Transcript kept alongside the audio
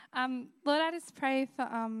Lord, I just pray for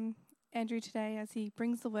Andrew today as he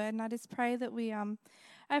brings the word, and I just pray that we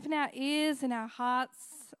open our ears and our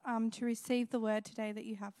hearts to receive the word today that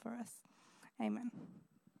you have for us. Amen.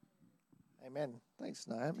 Amen. Thanks,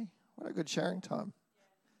 Naomi. What a good sharing time.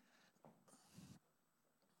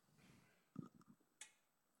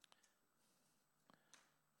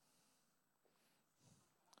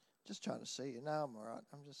 Just trying to see you. No, I'm all right.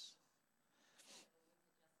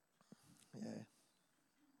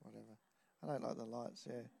 Whatever. I don't like the lights,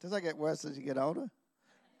 Does that get worse as you get older?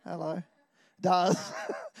 Hello? Does.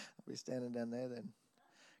 I'll be standing down there then.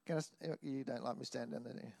 You don't like me standing down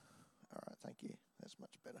there, do you? All right, thank you. That's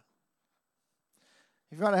much better.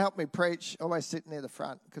 If you want to help me preach, always sit near the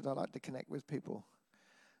front because I like to connect with people.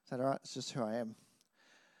 Is that all right? It's just who I am.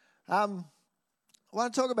 I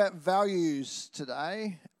want to talk about values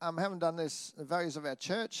today. I haven't done this, the values of our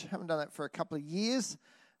church. Haven't done that for a couple of years.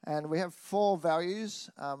 And we have 4 values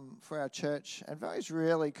for our church. And values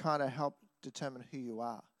really kind of help determine who you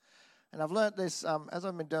are. And I've learnt this, as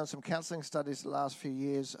I've been doing some counselling studies the last few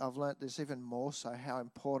years, I've learnt this even more so, how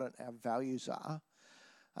important our values are.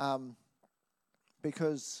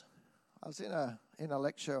 Because I was in a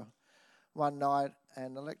lecture one night,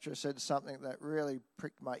 and the lecturer said something that really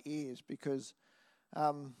pricked my ears because,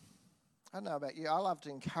 I don't know about you, I love to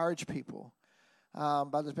encourage people.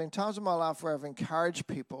 But there's been times in my life where I've encouraged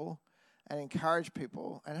people, and it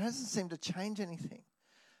hasn't seemed to change anything.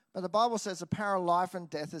 But the Bible says the power of life and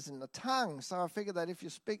death is in the tongue. So I figure that if you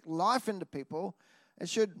speak life into people, it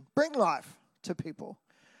should bring life to people.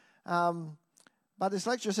 But this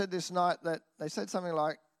lecturer said this night that they said something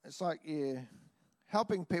like, it's like you're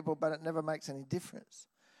helping people, but it never makes any difference.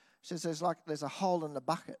 She says, it's like there's a hole in the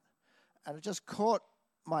bucket. And it just caught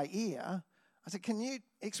my ear. I said, can you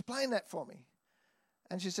explain that for me?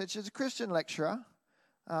 And she said, she's a Christian lecturer,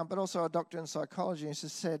 but also a doctor in psychology. And she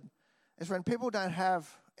said, it's when people don't have,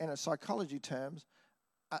 in a psychology terms,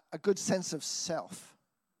 a good sense of self.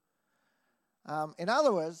 In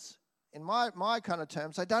other words, in my kind of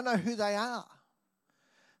terms, they don't know who they are.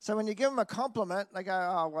 So when you give them a compliment, they go,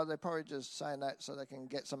 oh, well, they're probably just saying that so they can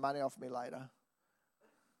get some money off me later.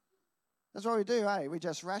 That's what we do, We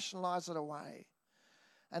just rationalize it away.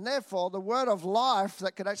 And therefore, the word of life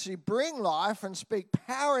that could actually bring life and speak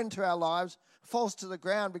power into our lives falls to the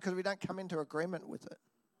ground because we don't come into agreement with it.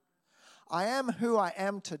 I am who I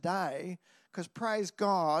am today because, praise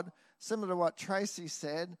God, similar to what Tracy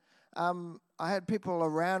said, I had people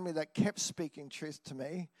around me that kept speaking truth to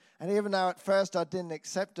me. And even though at first I didn't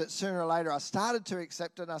accept it, sooner or later I started to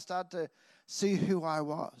accept it and I started to see who I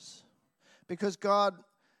was. Because God,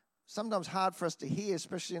 sometimes hard for us to hear,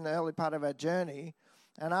 especially in the early part of our journey.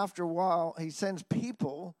 And after a while, he sends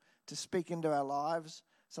people to speak into our lives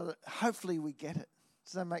so that hopefully we get it.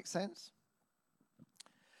 Does that make sense?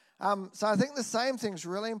 So I think the same thing's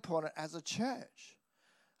really important as a church.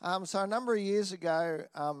 So a number of years ago,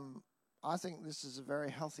 I think this is a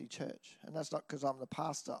very healthy church. And that's not because I'm the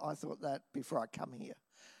pastor. I thought that before I come here.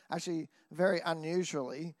 Actually, very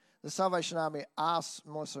unusually, the Salvation Army asked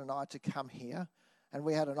Melissa and I to come here. And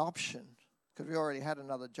we had an option because we already had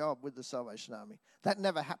another job with the Salvation Army. That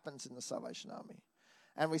never happens in the Salvation Army.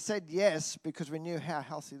 And we said yes because we knew how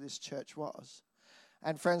healthy this church was.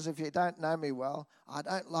 And friends, if you don't know me well, I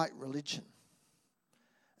don't like religion.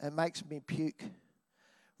 It makes me puke.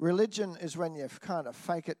 Religion is when you kind of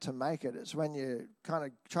fake it to make it. It's when you kind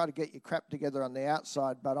of try to get your crap together on the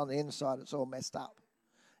outside, but on the inside it's all messed up.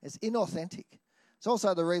 It's inauthentic. It's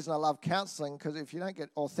also the reason I love counselling, because if you don't get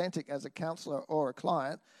authentic as a counsellor or a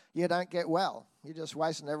client, you don't get well. You're just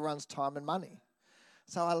wasting everyone's time and money.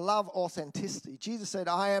 So I love authenticity. Jesus said,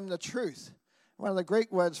 I am the truth. One of the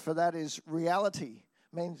Greek words for that is reality.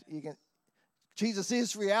 It means Jesus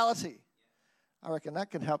is reality. I reckon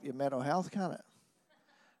that can help your mental health, can't it?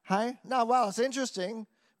 Hey? No, well, it's interesting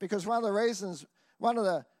because one of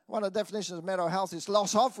the definitions of mental health is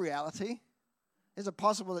loss of reality. Is it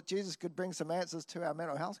possible that Jesus could bring some answers to our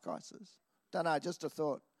mental health crisis? Don't know, just a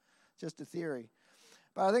thought, just a theory.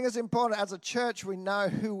 But I think it's important as a church we know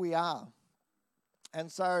who we are.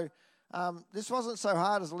 And so this wasn't so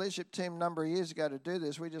hard as a leadership team a number of years ago to do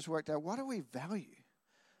this. We just worked out, what do we value?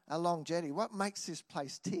 Our longevity. What makes this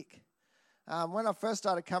place tick? When I first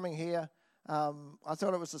started coming here, I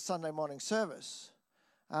thought it was a Sunday morning service.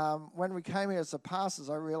 When we came here as the pastors,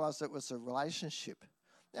 I realized it was a relationship.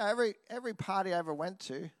 Now, every party I ever went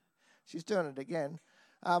to, she's doing it again,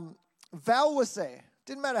 Val was there.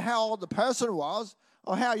 Didn't matter how old the person was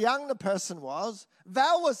or how young the person was,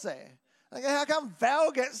 Val was there. Like, how come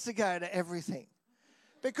Val gets to go to everything?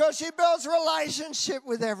 Because she builds relationship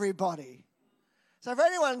with everybody. So if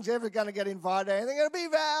anyone's ever going to get invited to anything, it'll be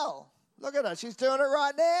Val. Look at her. She's doing it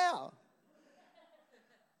right now.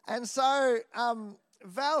 And so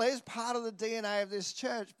Val is part of the DNA of this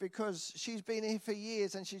church because she's been here for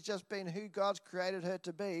years and she's just been who God's created her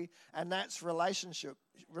to be, and that's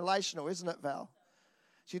relational, isn't it, Val?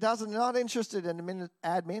 She not interested in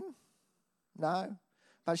admin, no,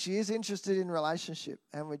 but she is interested in relationship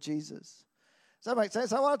and with Jesus. Does that make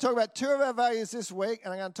sense? I want to talk about 2 of our values this week,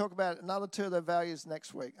 and I'm going to talk about another 2 of the values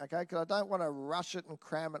next week, okay? Because I don't want to rush it and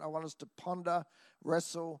cram it. I want us to ponder,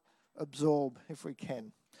 wrestle, absorb if we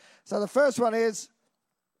can. So the first one is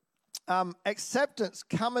acceptance,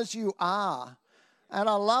 come as you are. And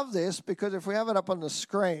I love this because if we have it up on the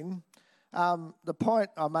screen, the point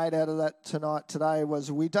I made out of that today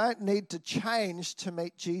was we don't need to change to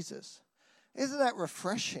meet Jesus. Isn't that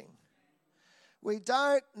refreshing? We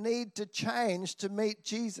don't need to change to meet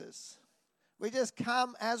Jesus. We just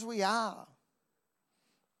come as we are.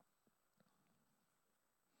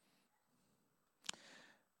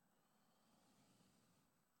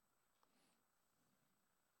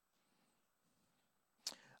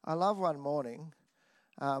 I love one morning,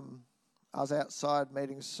 I was outside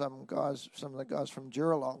meeting some of the guys from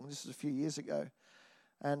Duralong. This is a few years ago.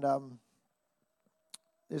 And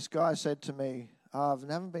this guy said to me, I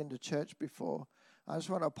haven't been to church before. I just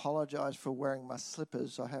want to apologize for wearing my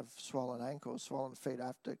slippers. I have swollen ankles, swollen feet.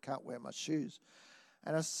 Can't wear my shoes.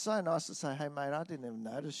 And it's so nice to say, hey, mate, I didn't even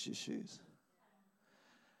notice your shoes.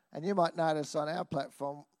 And you might notice on our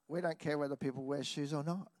platform, we don't care whether people wear shoes or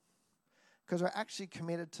not, because we're actually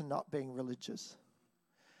committed to not being religious.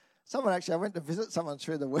 I went to visit someone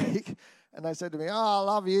through the week, and they said to me, I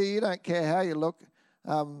love you. You don't care how you look.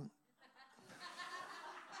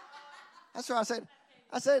 That's what I said.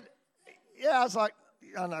 I was like,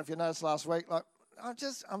 I don't know if you noticed last week, like,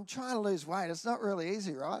 I'm trying to lose weight. It's not really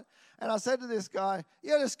easy, right? And I said to this guy,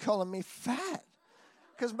 you're just calling me fat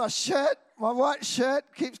because my white shirt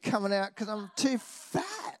keeps coming out because I'm too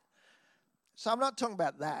fat. So I'm not talking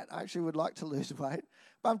about that. I actually would like to lose weight.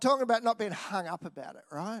 But I'm talking about not being hung up about it,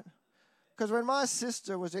 right? Because when my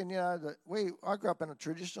sister was in, I grew up in a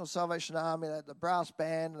traditional Salvation Army. They had the brass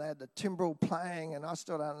band, and they had the timbrel playing, and I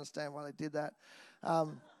still don't understand why they did that.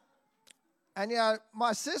 And,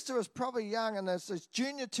 my sister was probably young, and there's this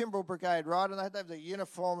junior timbrel brigade, right? And they'd have the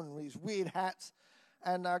uniform and these weird hats.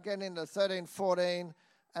 And they're getting into 13, 14,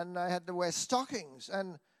 and they had to wear stockings.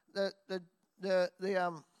 And I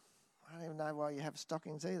don't even know why you have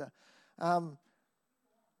stockings either. And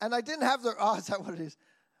they didn't have is that what it is?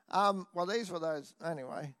 Well, these were those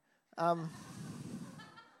anyway. And,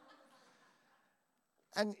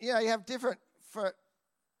 you have different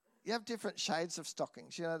shades of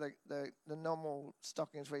stockings. The normal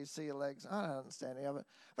stockings where you see your legs. I don't understand any of it.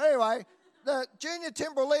 But anyway, the junior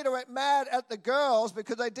timbrel leader went mad at the girls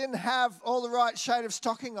because they didn't have all the right shade of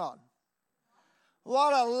stocking on.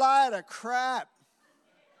 What a load of crap.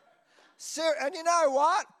 And you know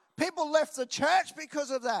what? People left the church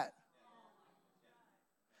because of that.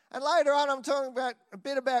 And later on, I'm talking a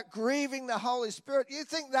bit about grieving the Holy Spirit. You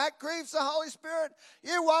think that grieves the Holy Spirit?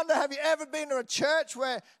 You wonder, have you ever been to a church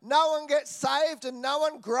where no one gets saved and no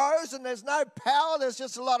one grows and there's no power? There's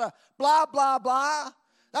just a lot of blah, blah, blah.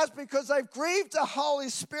 That's because they've grieved the Holy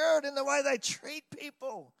Spirit in the way they treat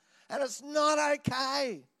people. And it's not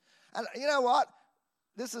okay. And you know what?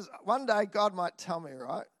 One day God might tell me,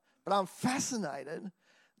 right? But I'm fascinated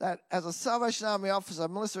that as a Salvation Army officer,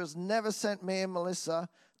 Melissa has never sent me and Melissa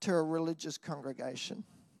to a religious congregation.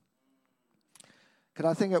 Because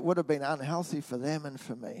I think it would have been unhealthy for them and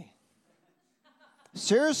for me.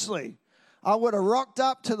 Seriously. I would have rocked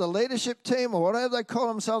up to the leadership team or whatever they call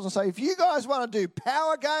themselves and say, if you guys want to do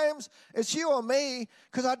power games, it's you or me,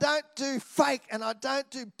 because I don't do fake and I don't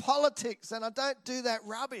do politics and I don't do that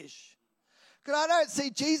rubbish. Because I don't see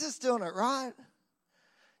Jesus doing it, right?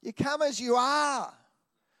 You come as you are.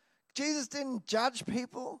 Jesus didn't judge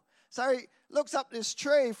people. So he looks up this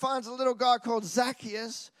tree, finds a little guy called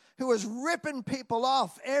Zacchaeus who was ripping people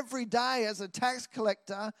off every day as a tax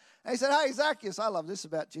collector. And he said, hey, Zacchaeus, I love this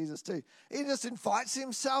about Jesus too. He just invites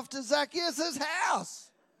himself to Zacchaeus'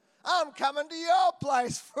 house. I'm coming to your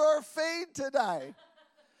place for a feed today.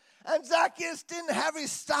 And Zacchaeus didn't have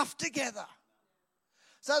his stuff together.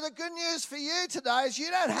 So the good news for you today is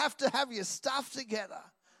you don't have to have your stuff together,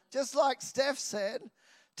 just like Steph said,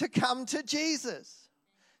 to come to Jesus.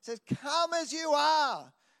 He says, come as you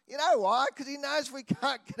are. You know why? Because he knows we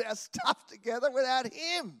can't get our stuff together without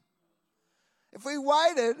him. If he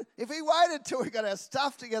waited till we got our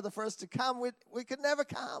stuff together for us to come, we could never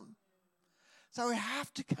come. So we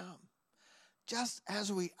have to come just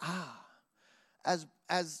as we are. as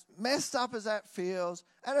messed up as that feels,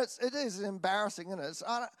 and it is embarrassing, isn't it?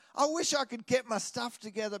 I wish I could get my stuff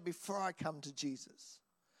together before I come to Jesus.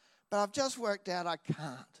 But I've just worked out I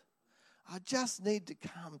can't. I just need to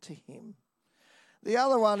come to him. The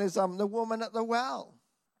other one is the woman at the well.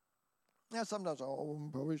 Now sometimes,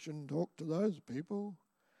 probably shouldn't talk to those people.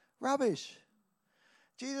 Rubbish.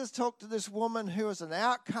 Jesus talked to this woman who was an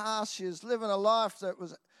outcast. She was living a life that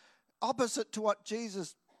was opposite to what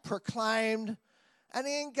Jesus proclaimed. And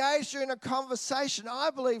he engaged her in a conversation,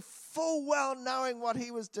 I believe, full well knowing what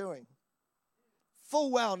he was doing.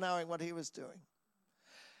 Full well knowing what he was doing.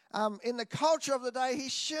 In the culture of the day, he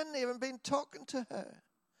shouldn't even been talking to her.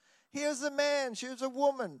 He was a man, she was a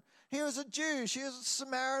woman. He was a Jew, she was a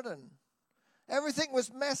Samaritan. Everything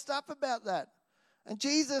was messed up about that. And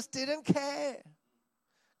Jesus didn't care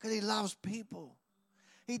because he loves people.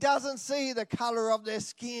 He doesn't see the color of their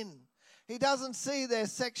skin. He doesn't see their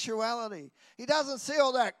sexuality. He doesn't see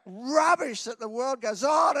all that rubbish that the world goes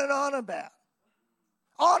on and on about.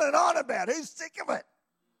 On and on about. Who's sick of it?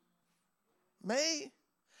 Me?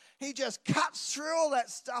 He just cuts through all that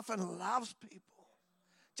stuff and loves people.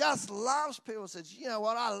 Just loves people. Says, you know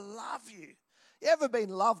what? I love you. You ever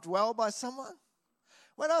been loved well by someone?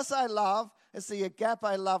 When I say love, it's the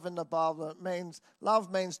agape love in the Bible. It means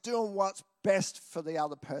love means doing what's best for the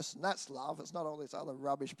other person. That's love. It's not all this other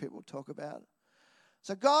rubbish people talk about.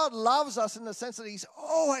 So God loves us in the sense that he's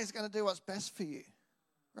always going to do what's best for you.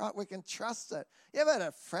 Right? We can trust that. You ever had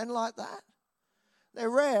a friend like that? They're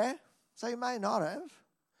rare, so you may not have.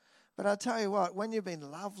 But I tell you what, when you've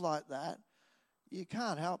been loved like that, you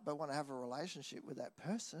can't help but want to have a relationship with that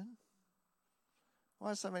person. Why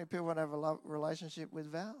do so many people want to have a relationship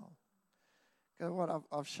with Val? Because what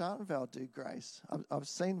I've shown Val do grace. I've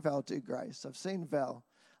seen Val do grace. I've seen Val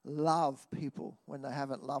love people when they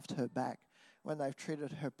haven't loved her back, when they've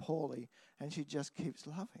treated her poorly, and she just keeps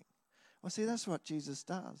loving. Well, see, that's what Jesus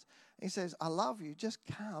does. He says, I love you, just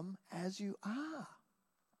come as you are.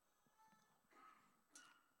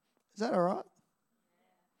 Is that all right?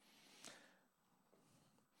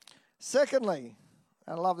 Secondly,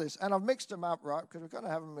 I love this, and I've mixed them up, right, because we're going to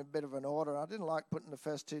have them in a bit of an order. I didn't like putting the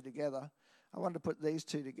first two together. I wanted to put these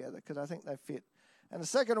two together because I think they fit. And the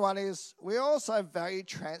second one is we also value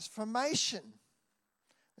transformation.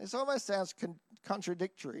 This almost sounds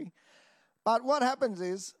contradictory, but what happens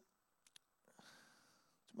is,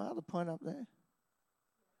 my other point up there?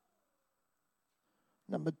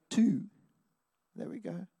 Number 2. There we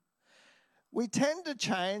go. We tend to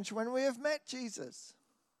change when we have met Jesus,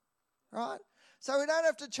 right? So we don't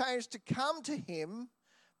have to change to come to him,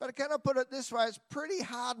 but can I put it this way? It's pretty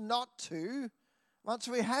hard not to once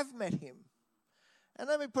we have met him. And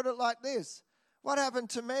let me put it like this. What happened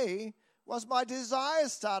to me was my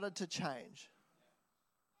desires started to change.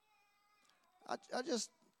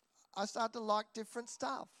 I started to like different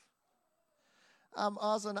stuff. I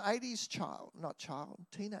was an 80s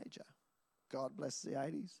teenager. God bless the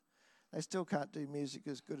 80s. They still can't do music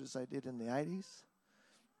as good as they did in the 80s.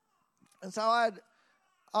 And so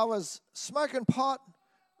I was smoking pot,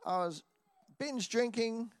 I was binge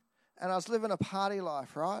drinking, and I was living a party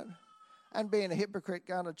life, right? And being a hypocrite,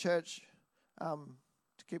 going to church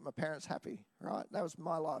to keep my parents happy, right? That was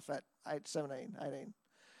my life at 17, 18.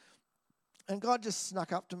 And God just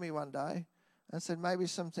snuck up to me one day and said, maybe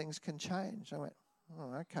some things can change. I went,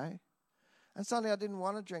 oh, okay. And suddenly I didn't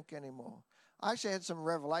want to drink anymore. I actually had some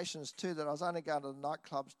revelations too that I was only going to the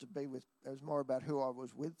nightclubs to be with. It was more about who I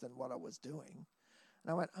was with than what I was doing.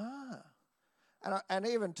 And I went, And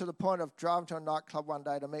even to the point of driving to a nightclub one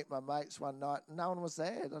day to meet my mates one night, and no one was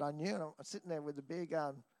there that I knew. And I'm sitting there with the beer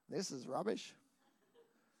going, this is rubbish.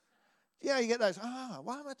 Yeah, you get those,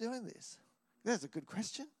 why am I doing this? That's a good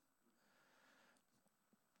question.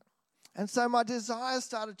 And so my desires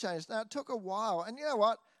started to change. Now, it took a while. And you know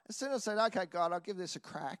what? As soon as I said, okay, God, I'll give this a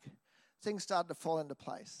crack, things started to fall into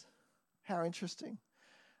place. How interesting.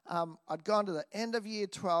 I'd gone to the end of year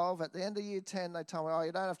 12. At the end of year 10, they told me,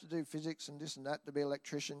 you don't have to do physics and this and that to be an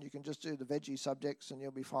electrician. You can just do the veggie subjects and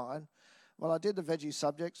you'll be fine. Well, I did the veggie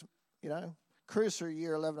subjects, cruised through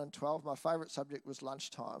year 11 and 12. My favourite subject was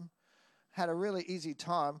lunchtime. Had a really easy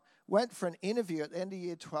time. Went for an interview at the end of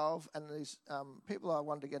year 12, and these people I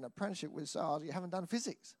wanted to get an apprenticeship with said, you haven't done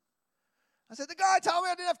physics. I said, the guy told me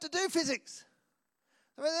I didn't have to do physics.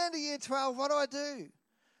 So at the end of year 12, what do I do?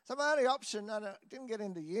 So my only option, I didn't get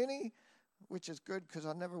into uni, which is good because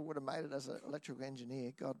I never would have made it as an electrical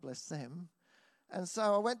engineer, God bless them. And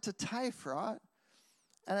so I went to TAFE, right?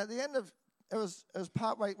 And at the end of, it was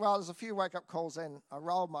partway, well, there's a few wake-up calls then. I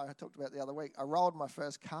talked about the other week, I rolled my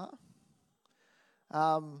first car.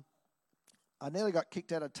 I nearly got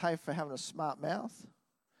kicked out of TAFE for having a smart mouth.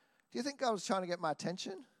 Do you think God was trying to get my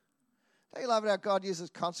attention? Don't you love it how God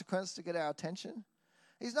uses consequence to get our attention?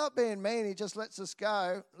 He's not being mean. He just lets us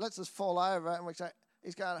go, lets us fall over, and we say,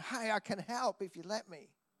 he's going, hey, I can help if you let me.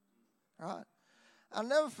 Right? I'll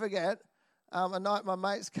never forget a night my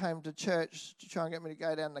mates came to church to try and get me to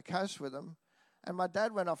go down the coast with them, and my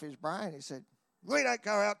dad went off his brain. He said, we don't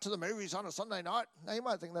go out to the movies on a Sunday night. Now, you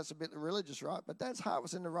might think that's a bit religious, right? But Dad's heart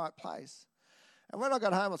was in the right place. And when I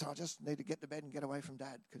got home, I thought, I just need to get to bed and get away from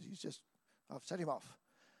Dad because I've set him off.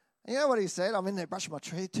 And you know what he said? I'm in there brushing my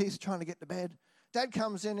teeth, trying to get to bed. Dad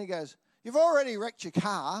comes in, he goes, you've already wrecked your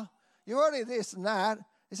car. You're already this and that.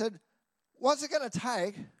 He said, what's it going to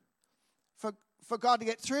take for God to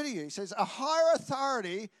get through to you? He says, a higher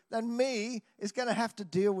authority than me is going to have to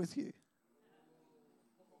deal with you.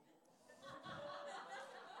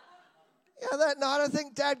 Yeah, that night I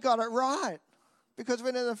think Dad got it right. Because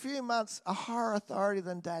within a few months, a higher authority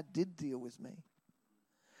than Dad did deal with me.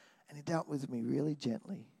 And he dealt with me really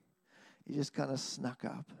gently. He just kind of snuck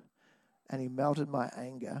up. And he melted my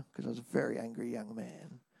anger, because I was a very angry young man.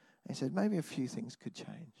 And he said, maybe a few things could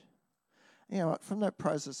change. You know what? From that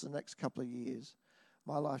process, the next couple of years,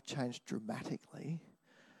 my life changed dramatically.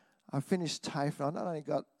 I finished TAFE, and I not only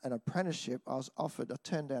got an apprenticeship, I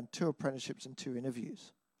turned down 2 apprenticeships and 2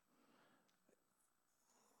 interviews.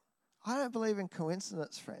 I don't believe in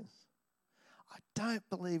coincidence, friends. I don't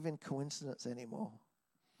believe in coincidence anymore.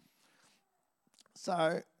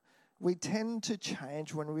 So we tend to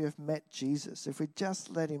change when we have met Jesus, if we just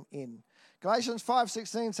let him in. Galatians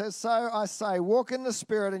 5:16 says, so I say, walk in the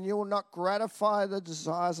Spirit and you will not gratify the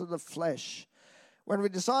desires of the flesh. When we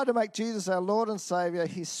decide to make Jesus our Lord and Savior,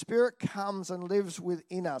 his Spirit comes and lives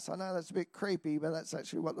within us. I know that's a bit creepy, but that's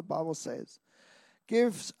actually what the Bible says.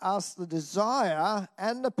 Gives us the desire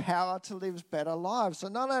and the power to live better lives. So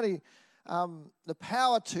not only the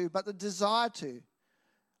power to, but the desire to.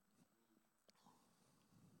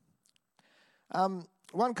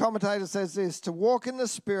 One commentator says this, to walk in the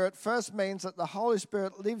Spirit first means that the Holy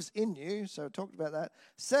Spirit lives in you. So we talked about that.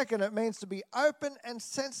 Second, it means to be open and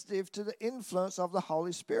sensitive to the influence of the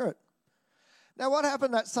Holy Spirit. Now, what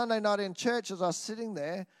happened that Sunday night in church as I was sitting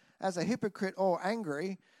there as a hypocrite or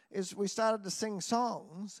angry is we started to sing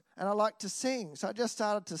songs, and I like to sing. So I just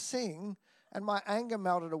started to sing, and my anger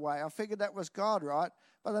melted away. I figured that was God, right?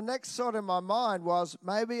 But the next thought in my mind was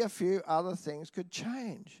maybe a few other things could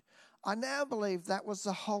change. I now believe that was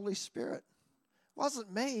the Holy Spirit. It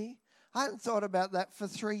wasn't me. I hadn't thought about that for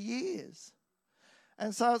 3 years.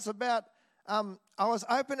 And so it's about, I was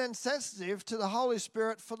open and sensitive to the Holy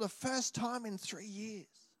Spirit for the first time in 3 years.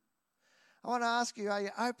 I want to ask you, are you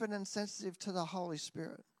open and sensitive to the Holy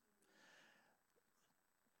Spirit?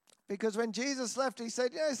 Because when Jesus left, he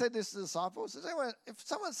said this to the disciples. If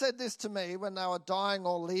someone said this to me when they were dying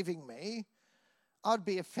or leaving me, I'd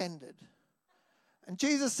be offended. And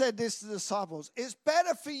Jesus said this to the disciples, it's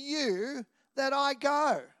better for you that I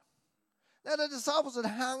go. Now the disciples had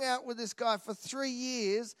hung out with this guy for 3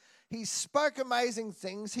 years. He spoke amazing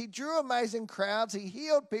things. He drew amazing crowds. He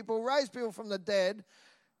healed people, raised people from the dead.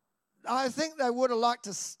 I think they would have liked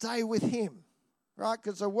to stay with him. Right,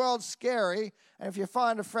 because the world's scary, and if you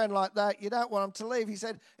find a friend like that, you don't want them to leave. He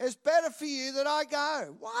said, it's better for you that I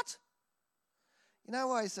go. What? You know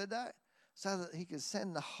why he said that? So that he could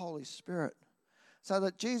send the Holy Spirit. So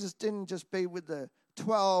that Jesus didn't just be with the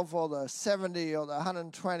 12 or the 70 or the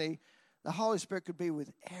 120. The Holy Spirit could be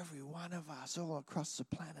with every one of us all across the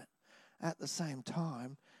planet at the same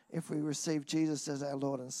time if we receive Jesus as our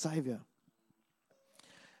Lord and Savior.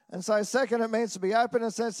 And so second, it means to be open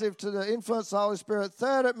and sensitive to the influence of the Holy Spirit.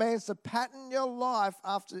 Third, it means to pattern your life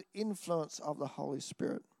after the influence of the Holy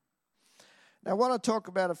Spirit. Now, I want to talk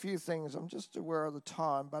about a few things. I'm just aware of the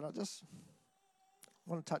time, but I just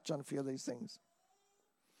want to touch on a few of these things.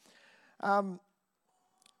 You'll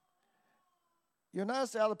notice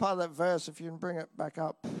the other part of that verse, if you can bring it back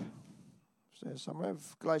up. So somewhere,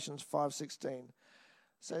 Galatians 5:16.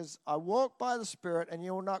 Says, I walk by the Spirit and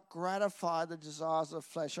you will not gratify the desires of the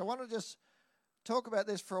flesh. I want to just talk about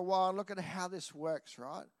this for a while and look at how this works,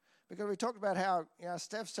 right? Because we talked about how,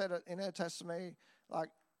 Steph said it in her testimony,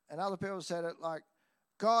 and other people said it,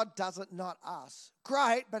 God does it, not us.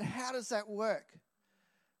 Great, but how does that work?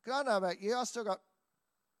 Because I know about you, I still got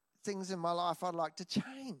things in my life I'd like to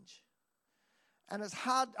change. And it's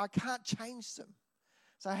hard, I can't change them.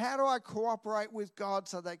 So how do I cooperate with God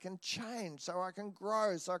so they can change, so I can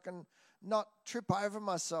grow, so I can not trip over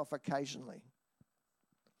myself occasionally?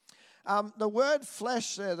 The word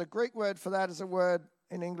flesh there, the Greek word for that is a word,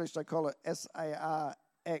 in English they call it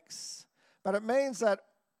sarx. But it means that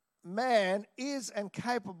man is and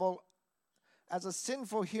capable as a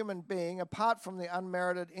sinful human being apart from the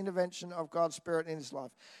unmerited intervention of God's Spirit in his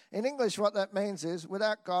life. In English, what that means is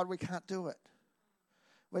without God, we can't do it.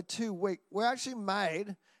 We're too weak. We're actually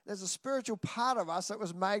made, there's a spiritual part of us that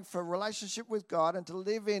was made for a relationship with God and to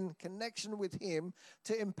live in connection with him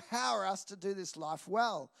to empower us to do this life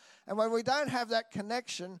well. And when we don't have that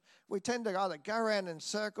connection, we tend to either go around in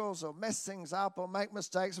circles or mess things up or make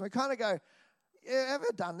mistakes. And we kind of go, yeah, ever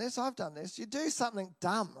done this? I've done this. You do something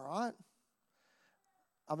dumb, right?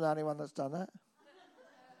 I'm the only one that's done that.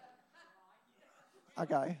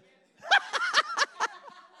 Okay.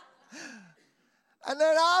 And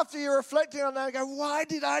then after you're reflecting on that, you go, why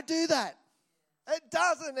did I do that? It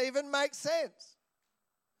doesn't even make sense.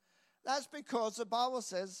 That's because the Bible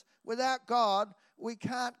says without God, we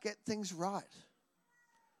can't get things right.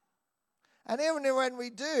 And even when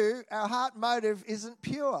we do, our heart motive isn't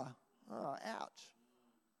pure. Oh, ouch.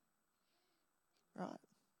 Right.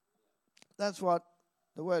 That's what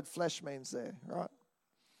the word flesh means there, right?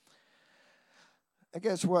 It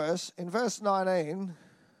gets worse. In verse 19,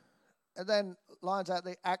 it then lines out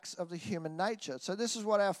the acts of the human nature. So this is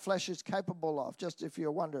what our flesh is capable of, just if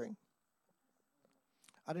you're wondering.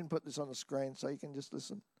 I didn't put this on the screen, so you can just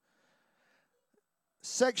listen.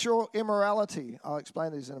 Sexual immorality. I'll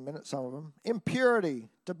explain these in a minute, some of them. Impurity,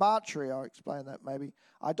 debauchery. I'll explain that maybe.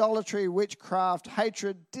 Idolatry, witchcraft,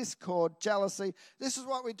 hatred, discord, jealousy. This is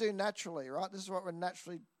what we do naturally, right? This is what we're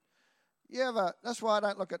naturally... That's why I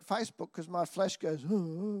don't look at Facebook, because my flesh goes,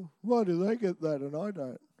 oh, why do they get that and I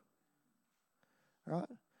don't? Right?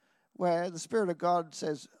 Where the Spirit of God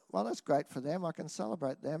says, well, that's great for them. I can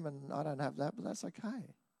celebrate them and I don't have that, but that's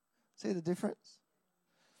okay. See the difference?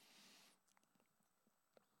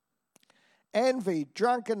 Envy,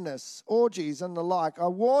 drunkenness, orgies, and the like. I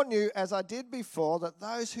warn you, as I did before, that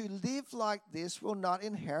those who live like this will not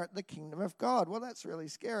inherit the kingdom of God. Well, that's really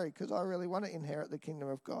scary because I really want to inherit the kingdom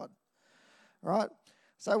of God. Right?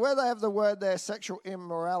 So where they have the word there, sexual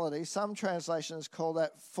immorality, some translations call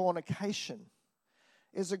that fornication.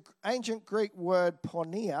 Is an ancient Greek word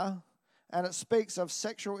porneia, and it speaks of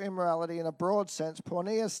sexual immorality in a broad sense.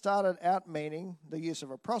 Porneia started out meaning the use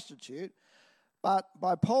of a prostitute, but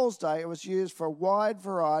by Paul's day it was used for a wide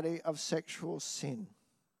variety of sexual sin.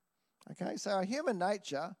 Okay, so our human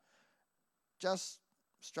nature just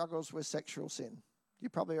struggles with sexual sin. You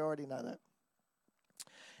probably already know that.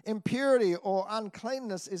 Impurity or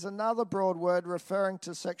uncleanness is another broad word referring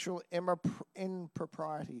to sexual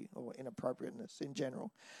impropriety or inappropriateness in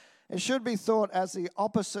general. It should be thought as the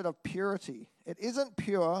opposite of purity. It isn't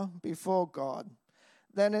pure before God,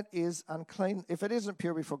 then it is unclean. If it isn't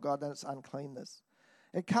pure before God, then it's uncleanness.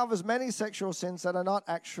 It covers many sexual sins that are not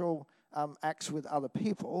actual acts with other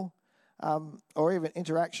people or even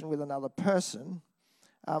interaction with another person.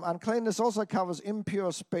 Uncleanness also covers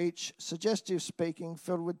impure speech, suggestive speaking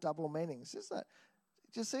filled with double meanings. Do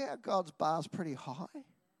you see how God's bar is pretty high?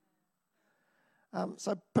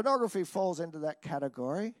 So pornography falls into that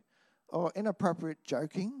category, or inappropriate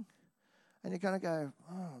joking. And you're going to go,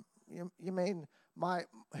 oh, you mean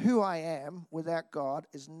who I am without God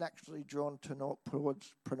is naturally drawn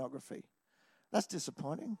towards pornography? That's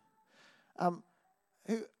disappointing. I'll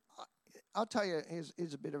tell you,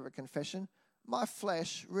 here's a bit of a confession. My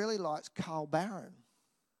flesh really likes Carl Barron.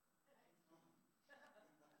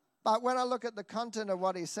 But when I look at the content of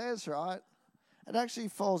what he says, right, it actually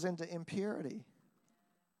falls into impurity.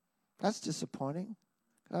 That's disappointing.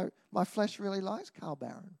 My flesh really likes Carl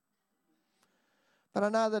Barron. But I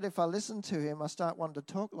know that if I listen to him, I start wanting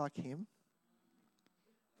to talk like him.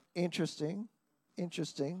 Interesting.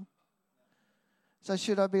 So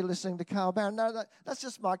should I be listening to Carl Barron? No, that's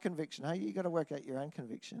just my conviction. Hey, you got to work out your own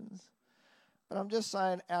convictions. But I'm just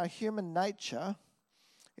saying our human nature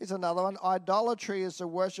is another one. Idolatry is the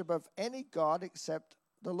worship of any god except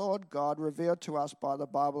the Lord God revealed to us by the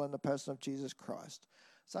Bible in the person of Jesus Christ.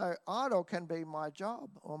 So idol can be my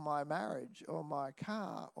job or my marriage or my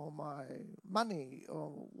car or my money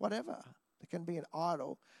or whatever. It can be an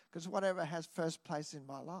idol because whatever has first place in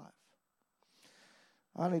my life.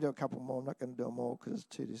 I only do a couple more. I'm not going to do them all because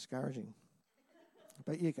it's too discouraging.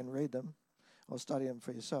 But you can read them or study them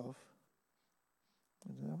for yourself.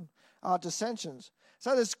 Dissensions.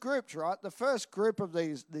 So there's groups, right? The first group of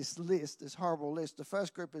this horrible list, the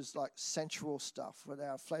first group is like sensual stuff where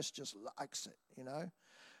our flesh just likes it, you know.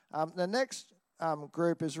 The next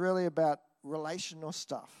group is really about relational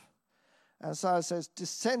stuff. And so it says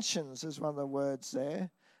dissensions is one of the words there.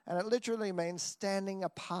 And it literally means standing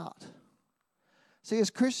apart. See, as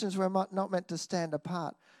Christians, we're not meant to stand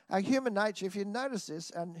apart. Our human nature, if you notice this,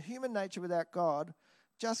 and human nature without God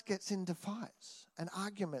just gets into fights and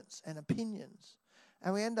arguments and opinions.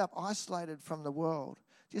 and we end up isolated from the world.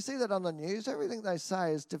 Do you see that on the news? Everything they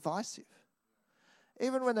say is divisive.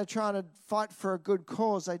 Even when they're trying to fight for a good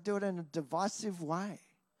cause, they do it in a divisive way.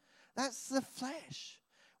 That's the flesh.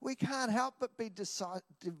 We can't help but be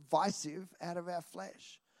divisive out of our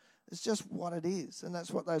flesh. It's just what it is, and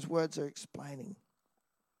that's what those words are explaining.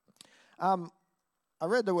 I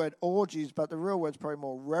read the word orgies, but the real word's probably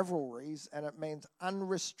more revelries, and it means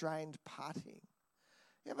unrestrained partying.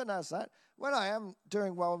 You ever notice that? When I am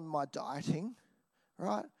doing well in my dieting,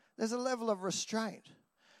 right, there's a level of restraint.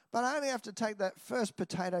 But I only have to take that first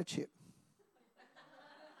potato chip.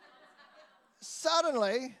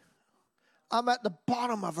 Suddenly, I'm at the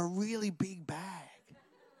bottom of a really big bag.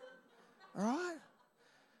 All right?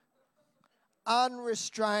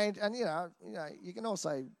 Unrestrained, and you can all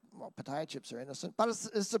say, well, potato chips are innocent, but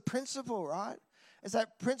it's the principle, right? It's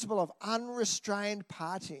that principle of unrestrained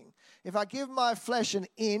partying. If I give my flesh an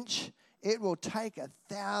inch, it will take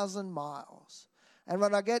 1,000 miles. And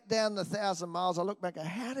when I get down the 1,000 miles, I look back and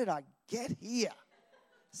how did I get here?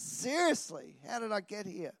 Seriously, how did I get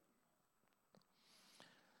here?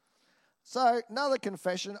 So another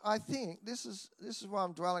confession, I think this is why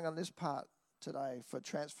I'm dwelling on this part today for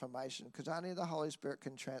transformation, because only the Holy Spirit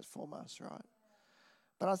can transform us, right?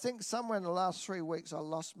 But I think somewhere in the last 3 weeks I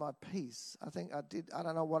lost my peace. I think I did. I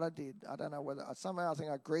don't know what I did. I don't know whether somehow I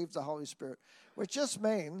think I grieved the Holy Spirit, which just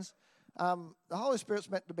means the Holy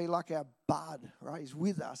Spirit's meant to be like our bud, right? He's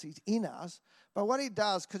with us. He's in us. But what he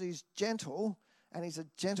does, because he's gentle, and he's a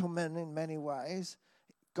gentleman in many ways,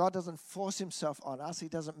 God doesn't force himself on us. He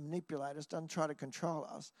doesn't manipulate us, doesn't try to control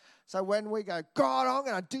us. So when we go, God, I'm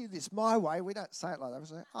going to do this my way, we don't say it like that. We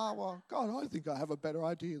say, oh, well, God, I think I have a better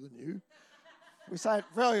idea than you. We say it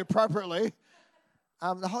very appropriately.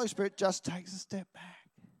 The Holy Spirit just takes a step back.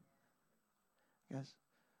 He goes,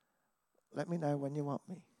 let me know when you want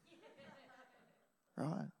me.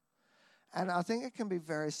 Right? And I think it can be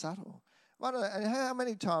very subtle. And how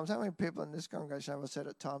many people in this congregation have I said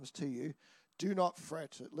at times to you, do not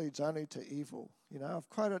fret, it leads only to evil. I've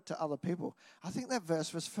quoted it to other people. I think that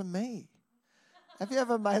verse was for me. Have you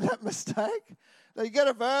ever made that mistake? That you get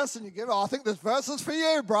a verse and you give, I think this verse is for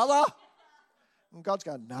you, brother. And God's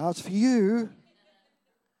going, no, it's for you.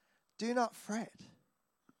 Do not fret.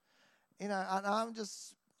 And I'm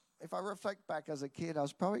just, if I reflect back as a kid, I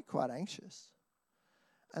was probably quite anxious.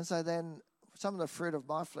 And so then some of the fruit of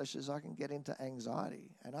my flesh is I can get into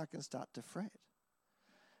anxiety and I can start to fret.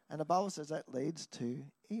 And the Bible says that leads to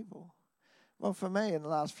evil. Well, for me, in the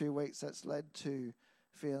last few weeks, that's led to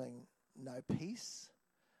feeling no peace,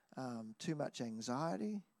 too much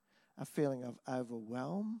anxiety, a feeling of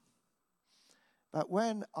overwhelm. But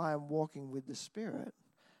when I am walking with the Spirit,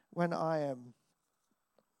 when I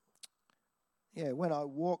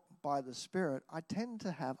walk by the Spirit, I tend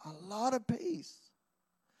to have a lot of peace.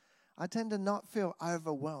 I tend to not feel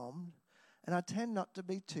overwhelmed, and I tend not to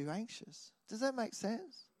be too anxious. Does that make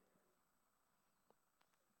sense?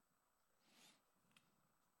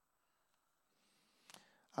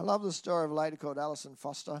 I love the story of a lady called Alison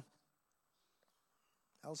Foster.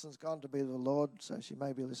 Alison's gone to be with the Lord, so she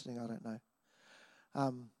may be listening, I don't know.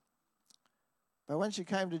 But when she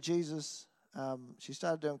came to Jesus, she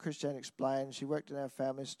started doing Christianity Explained. She worked in our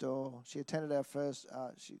family store. She attended our first,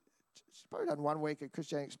 she's probably done 1 week at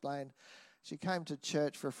Christianity Explained. She came to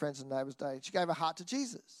church for a Friends and Neighbours Day. She gave her heart to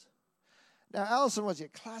Jesus. Now, Alison was your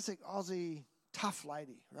classic Aussie tough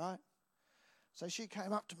lady, right? So she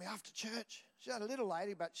came up to me after church. She was a little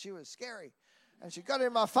lady, but she was scary. And she got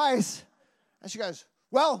in my face, and she goes,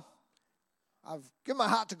 well, I've given my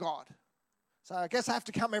heart to God. So I guess I have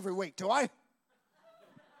to come every week, do I?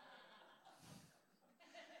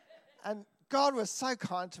 And God was so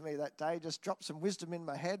kind to me that day, just dropped some wisdom in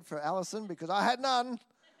my head for Alison because I had none.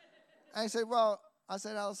 And he said, I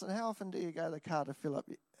said, Alison, how often do you go to the car to fill up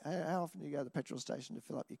how often do you go to the petrol station to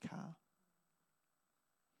fill up your car?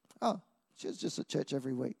 Oh, she was just at church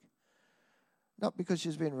every week. Not because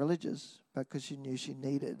she's been religious, but because she knew she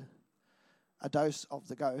needed a dose of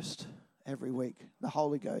the ghost every week, the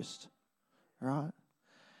Holy Ghost, right?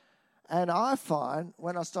 And I find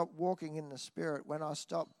when I stop walking in the Spirit,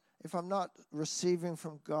 if I'm not receiving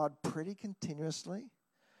from God pretty continuously,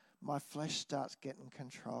 my flesh starts getting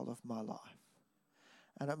control of my life.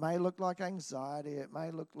 And it may look like anxiety, it may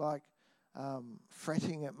look like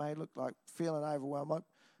fretting, it may look like feeling overwhelmed.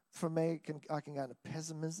 For me, I can go into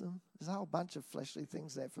pessimism. There's a whole bunch of fleshly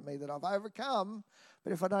things there for me that I've overcome.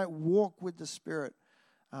 But if I don't walk with the Spirit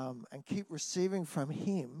and keep receiving from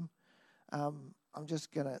Him, I'm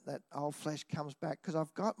just that old flesh comes back because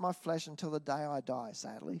I've got my flesh until the day I die,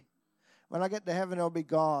 sadly. When I get to heaven, it'll be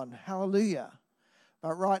gone. Hallelujah.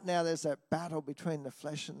 But right now there's that battle between the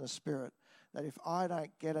flesh and the spirit, that if I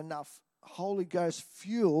don't get enough Holy Ghost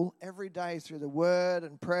fuel every day through the word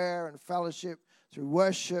and prayer and fellowship, through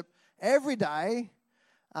worship, every day,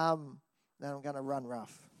 then I'm going to run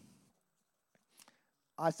rough.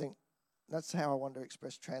 I think that's how I want to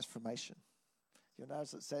express transformation. You'll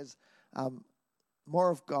notice it says,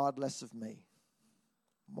 more of God, less of me.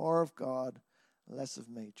 More of God, less of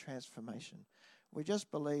me. Transformation. We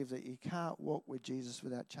just believe that you can't walk with Jesus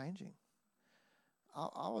without changing.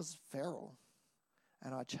 I was feral,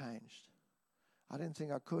 and I changed. I didn't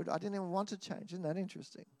think I could. I didn't even want to change. Isn't that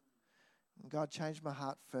interesting? And God changed my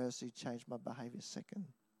heart first. He changed my behavior second.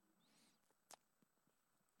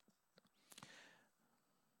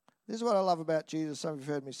 This is what I love about Jesus. Some of you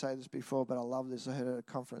have heard me say this before, but I love this. I heard it at a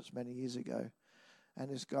conference many years ago. And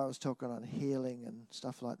this guy was talking on healing and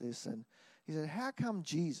stuff like this. And he said, how come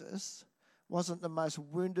Jesus wasn't the most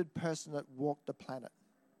wounded person that walked the planet?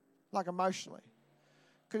 Like emotionally.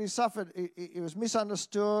 Because he suffered, he was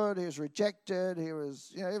misunderstood, he was rejected, he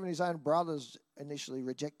was, even his own brothers initially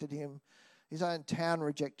rejected him. His own town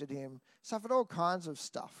rejected him. He suffered all kinds of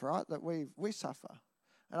stuff, right, that we suffer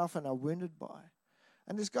and often are wounded by.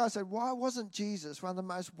 And this guy said, why wasn't Jesus one of the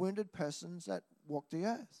most wounded persons that walked the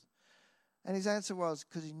earth? And his answer was,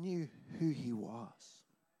 because he knew who he was.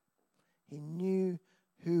 He knew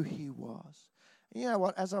who he was. And you know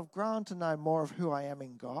what? As I've grown to know more of who I am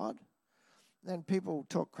in God, then people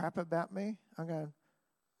talk crap about me. I'm going,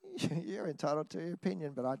 you're entitled to your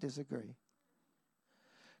opinion, but I disagree.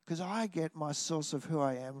 Because I get my source of who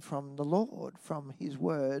I am from the Lord, from his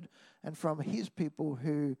word, and from his people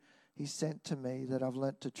who he sent to me that I've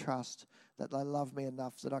learnt to trust, that they love me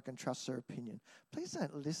enough that I can trust their opinion. Please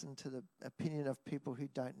don't listen to the opinion of people who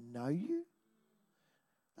don't know you.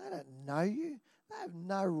 They don't know you. They have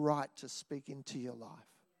no right to speak into your life.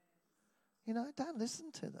 Don't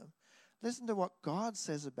listen to them. Listen to what God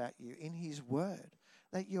says about you in his word,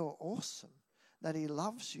 that you're awesome, that he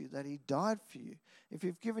loves you, that he died for you. If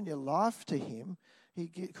you've given your life to him, he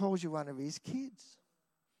calls you one of his kids.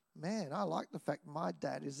 Man, I like the fact my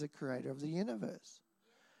dad is the creator of the universe.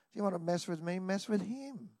 If you want to mess with me, mess with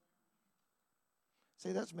him.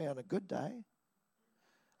 See, that's me on a good day.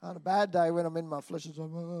 On a bad day, when I'm in my flesh, it's like,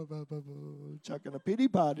 chucking a pity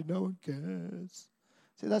party, no one cares.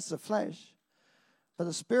 See, that's the flesh. But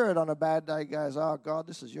the spirit on a bad day goes, oh, God,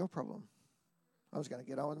 this is your problem. I was going to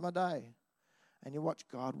get on with my day. And you watch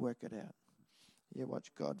God work it out. You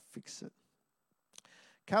watch God fix it.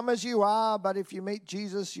 Come as you are, but if you meet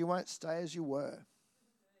Jesus, you won't stay as you were.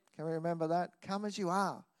 Can we remember that? Come as you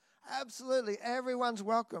are. Absolutely, everyone's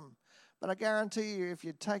welcome. But I guarantee you, if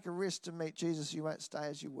you take a risk to meet Jesus, you won't stay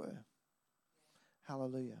as you were.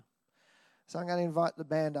 Hallelujah. So I'm going to invite the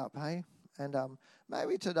band up, hey? And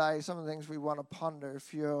maybe today, some of the things we want to ponder,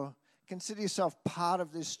 if you consider yourself part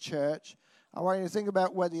of this church, I want you to think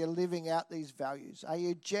about whether you're living out these values. Are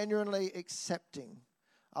you genuinely accepting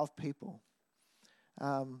of people?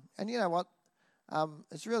 And you know what?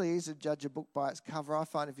 It's really easy to judge a book by its cover. I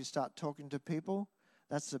find if you start talking to people,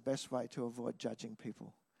 that's the best way to avoid judging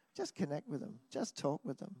people. Just connect with them. Just talk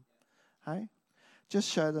with them. Hey?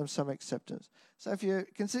 Just show them some acceptance. So if you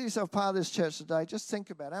consider yourself part of this church today, just think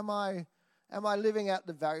about, am I living out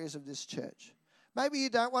the values of this church? Maybe you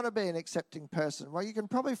don't want to be an accepting person. Well, you can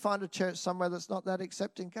probably find a church somewhere that's not that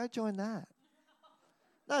accepting. Go join that.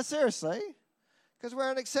 No, seriously. Because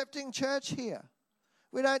we're an accepting church here.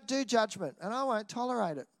 We don't do judgment, and I won't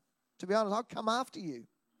tolerate it. To be honest, I'll come after you.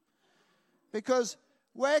 Because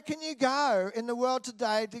where can you go in the world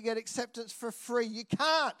today to get acceptance for free? You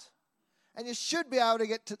can't. And you should be able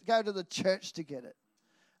to go to the church to get it.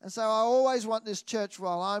 And so I always want this church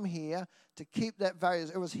while I'm here to keep that value.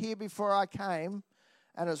 It was here before I came,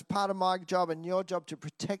 and it was part of my job and your job to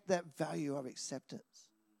protect that value of acceptance.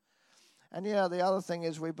 And, the other thing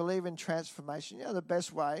is we believe in transformation. The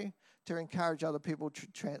best way to encourage other people to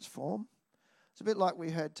transform, it's a bit like we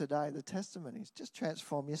heard today, the testimonies. Just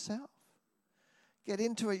transform yourself. Get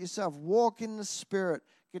into it yourself. Walk in the Spirit.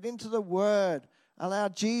 Get into the Word. Allow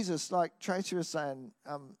Jesus, like Tracy was saying,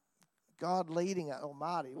 God leading it. Or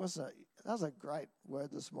Marty, that was a great word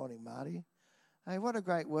this morning, Marty. Hey, what a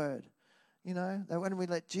great word. That when we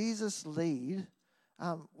let Jesus lead,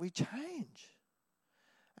 we change.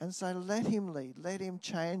 And so let him lead. Let him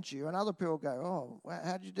change you. And other people go, oh,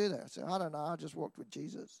 how did you do that? I say, I don't know. I just walked with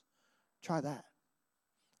Jesus. Try that.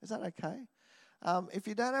 Is that okay? If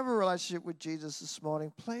you don't have a relationship with Jesus this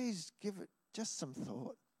morning, please give it just some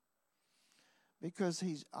thought. Because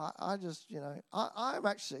I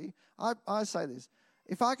say this.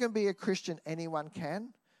 If I can be a Christian, anyone can.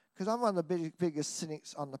 Because I'm one of the biggest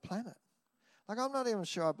cynics on the planet. Like, I'm not even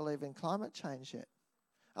sure I believe in climate change yet.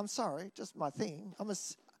 I'm sorry, just my thing.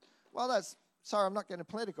 Sorry, I'm not getting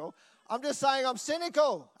political. I'm just saying I'm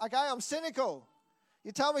cynical, okay? I'm cynical.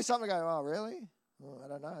 You tell me something, I go, oh, really? Oh, I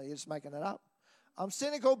don't know, you're just making it up. I'm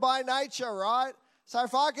cynical by nature, right? So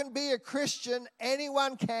if I can be a Christian,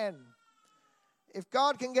 anyone can. If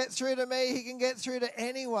God can get through to me, he can get through to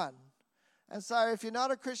anyone. And so if you're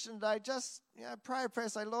not a Christian today, just pray a prayer,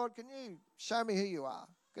 say, Lord, can you show me who you are?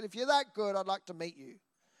 Because if you're that good, I'd like to meet you.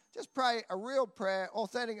 Just pray a real prayer,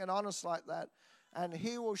 authentic and honest like that, and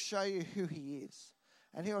he will show you who he is.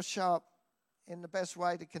 And he'll show up in the best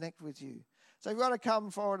way to connect with you. So if you want to come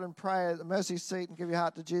forward and pray at the mercy seat and give your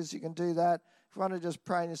heart to Jesus, you can do that. If you want to just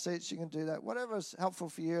pray in your seats, you can do that. Whatever's helpful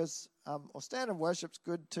for you, or stand and worship's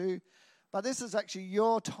good too. But this is actually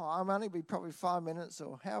your time. Only be probably 5 minutes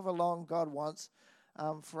or however long God wants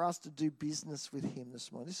for us to do business with him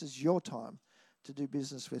this morning. This is your time to do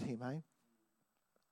business with him, eh?